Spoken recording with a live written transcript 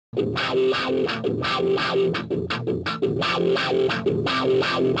Who in it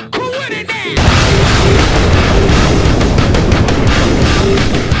now?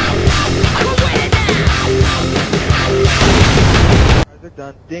 Fries are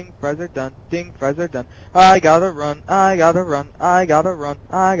done, ding, fries are done, ding, fries are done. I gotta run, I gotta run, I gotta run,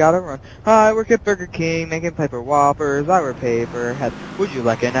 I gotta run. I work at Burger King making paper whoppers, I wear paper hats. Would you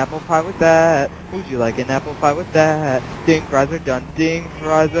like an apple pie with that? Would you like an apple pie with that? Ding, fries are done, ding,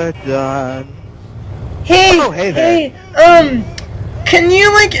 fries are done. Hey, oh, hey there. Can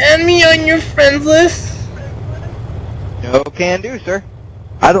you, add me on your friends list? No can do, sir.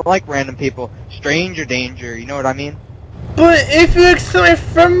 I don't like random people. Stranger danger, you know what I mean? But if you accept my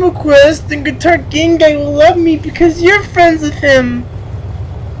friend request, then Guitargameguy will love me because you're friends with him.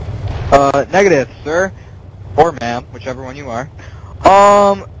 Negative, sir. Or ma'am, whichever one you are.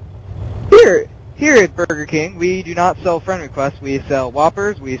 Here at Burger King, we do not sell friend requests. We sell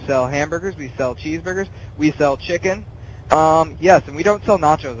Whoppers, we sell hamburgers, we sell cheeseburgers, we sell chicken. Yes, and we don't sell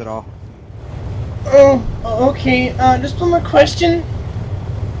nachos at all. Oh, okay. Just one more question.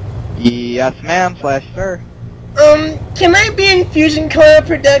 Yes, ma'am, / sir. Can I be in Fusion Color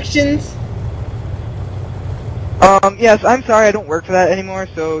Productions? Yes, I'm sorry, I don't work for that anymore,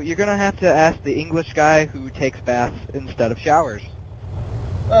 so you're gonna have to ask the English guy who takes baths instead of showers.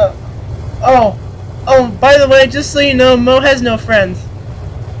 By the way, just so you know, Mo has no friends.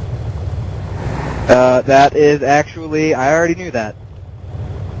 That is actually, I already knew that.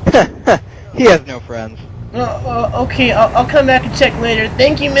 He has no friends. Okay, I'll come back and check later.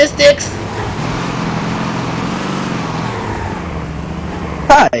 Thank you, Mystics!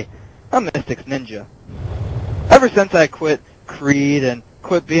 Hi, I'm Mystics Ninja. Ever since I quit Creed and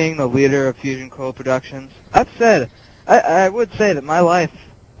quit being the leader of Fusion Coil Productions, I would say that my life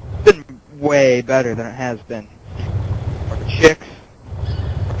has been way better than it has been. More chicks,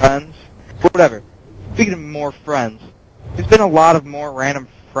 friends, whatever. Speaking of more friends, there's been a lot of more random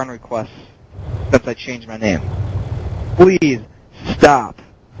friend requests since I changed my name. Please, stop.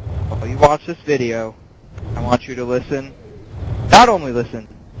 While you watch this video, I want you to listen. Not only listen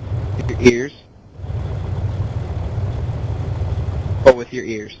with your ears, but with your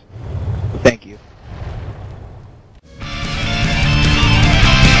ears. So thank you.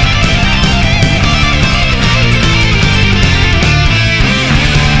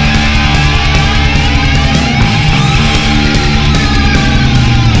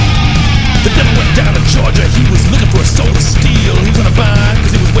 The devil went down to Georgia, he was looking for a soul to steal. He was on a vine,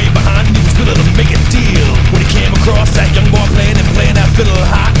 cause he was way behind and he was willing to make a deal. When he came across that young boy playing that fiddle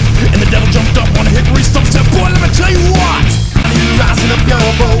hot, and the devil jumped up on a hickory stump and said, boy, let me tell you what. He was rising up your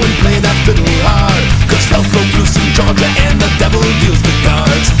bow and playing that fiddle hard, cause hell broke loose in Georgia and the devil deals the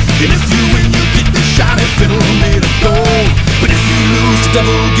cards. And if you win, you get this shiny fiddle made of gold, but if you lose, the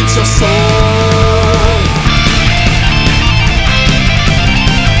devil gets your soul.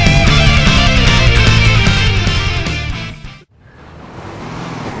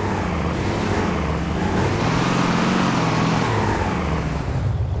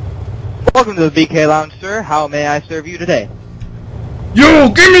 Welcome to the BK Lounge, sir. How may I serve you today? Yo,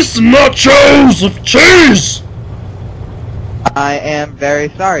 give me some nachos with cheese! I am very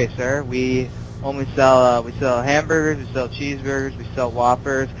sorry, sir. We only sell hamburgers, we sell cheeseburgers, we sell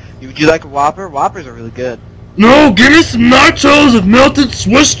Whoppers. Would you like a Whopper? Whoppers are really good. No, give me some nachos with melted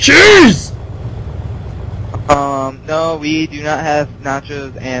Swiss cheese! No, we do not have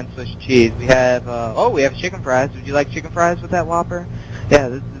nachos and Swiss cheese. We have, we have chicken fries. Would you like chicken fries with that Whopper?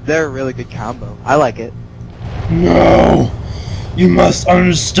 Yeah, they're a really good combo. I like it. No, you must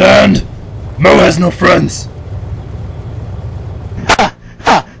understand. Mo has no friends. Ha!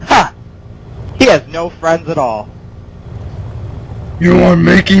 Ha! Ha! He has no friends at all. You are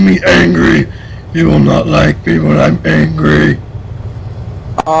making me angry. You will not like me when I'm angry.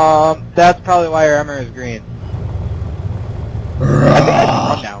 That's probably why your armor is green. I think I can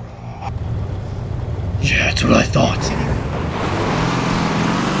run now. Yeah, that's what I thought.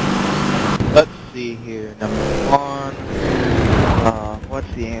 Let's see here. Number 1.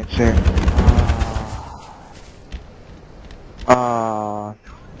 What's the answer?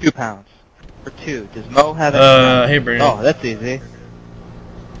 2 pounds. For 2. Does Mo have any? Hey Brandon. Oh, that's easy.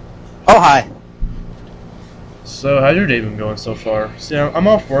 Oh, hi. So, how's your day been going so far? See, I'm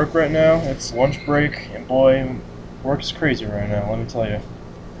off work right now. It's lunch break, and boy, work is crazy right now, let me tell you.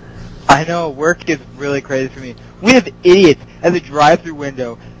 I know, work is really crazy for me. We have idiots at the drive-thru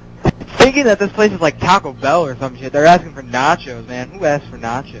window thinking that this place is like Taco Bell or some shit. They're asking for nachos, man. Who asks for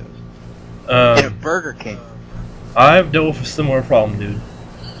nachos? In a Burger King. I've dealt with a similar problem, dude.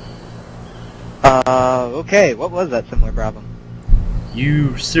 Okay, what was that similar problem?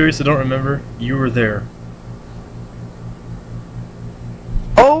 You seriously don't remember? You were there.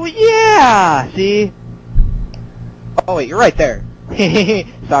 Oh yeah! See? Oh wait, you're right there.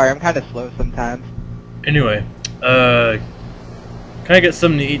 Sorry, I'm kind of slow sometimes. Anyway, can I get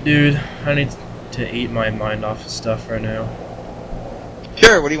something to eat, dude? I need to eat my mind off of stuff right now.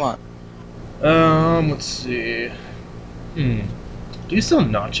 Sure, what do you want? Let's see. Do you sell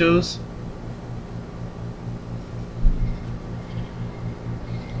nachos?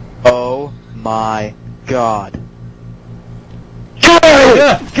 Oh my god. Get out of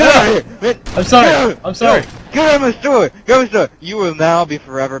here! Get out of here! Man, I'm sorry. I'm sorry. Get out of my store! Get out of my store! You will now be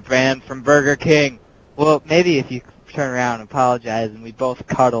forever banned from Burger King. Well, maybe if you turn around and apologize and we both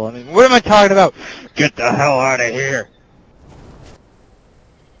cuddle. I mean, what am I talking about? Get the hell out of here!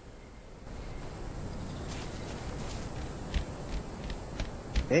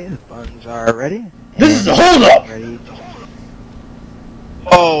 Okay, the buns are ready. This is a holdup! Ready to...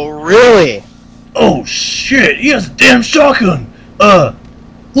 Oh, really? Oh shit, he has a damn shotgun!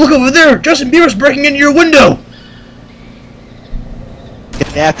 Look over there! Justin Bieber's breaking into your window!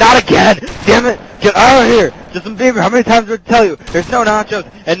 Yeah, not again! Damn it! Get out of here! Justin Bieber, how many times do I tell you? There's no nachos,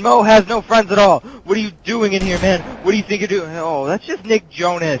 and Mo has no friends at all! What are you doing in here, man? What do you think you're doing? Oh, that's just Nick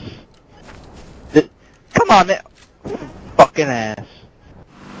Jonas. Come on, man. Fucking ass.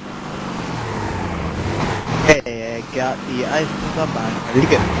 Hey, I got the ice up. I'm ready to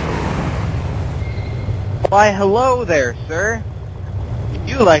go. Why, hello there, sir.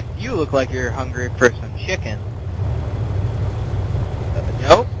 You look like you're hungry for some chicken.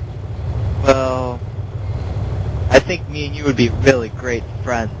 Nope. Well, I think me and you would be really great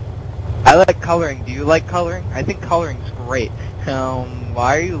friends. I like coloring. Do you like coloring? I think coloring's great.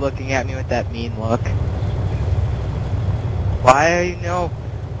 Why are you looking at me with that mean look? Why are you,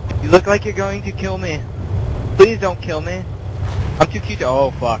 you look like you're going to kill me. Please don't kill me. I'm too cute to,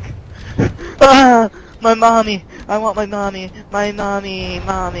 oh fuck. Ah, my mommy. I want my mommy. My mommy.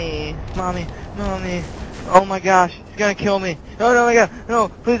 Mommy. Mommy. Mommy. Oh my gosh, she's gonna kill me. No, no, my god. No,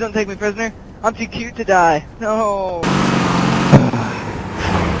 please don't take me prisoner. I'm too cute to die. No.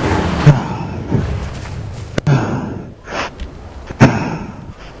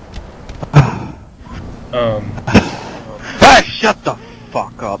 Ah, shut the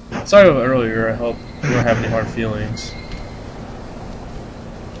fuck up. Sorry about earlier. I hope you don't have any hard feelings.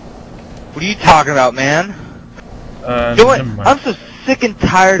 What are you talking about, man? You know what? Never mind. I'm so sick and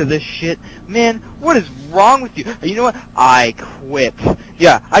tired of this shit. Man, what is wrong with you? You know what? I quit.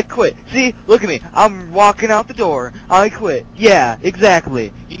 Yeah, I quit. See? Look at me. I'm walking out the door. I quit. Yeah,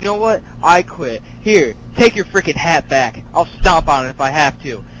 exactly. You know what? I quit. Here, take your freaking hat back. I'll stomp on it if I have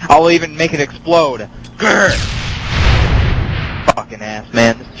to. I'll even make it explode. Grr! Fucking ass,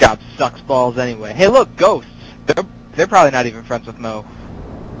 man. This job sucks balls anyway. Hey, look, ghosts. They're probably not even friends with Mo.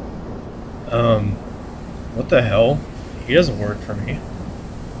 What the hell? He doesn't work for me.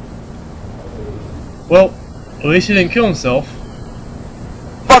 Well, at least he didn't kill himself.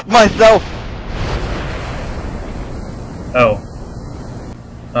 Fuck myself! Oh.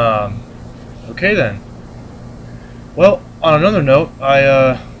 Okay then. Well, on another note,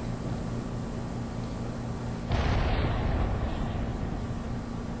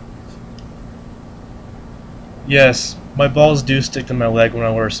 yes, my balls do stick to my leg when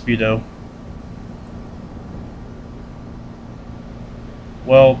I wear a Speedo.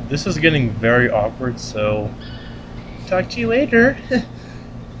 Well, this is getting very awkward, so talk to you later.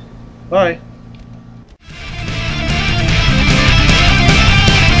 Bye.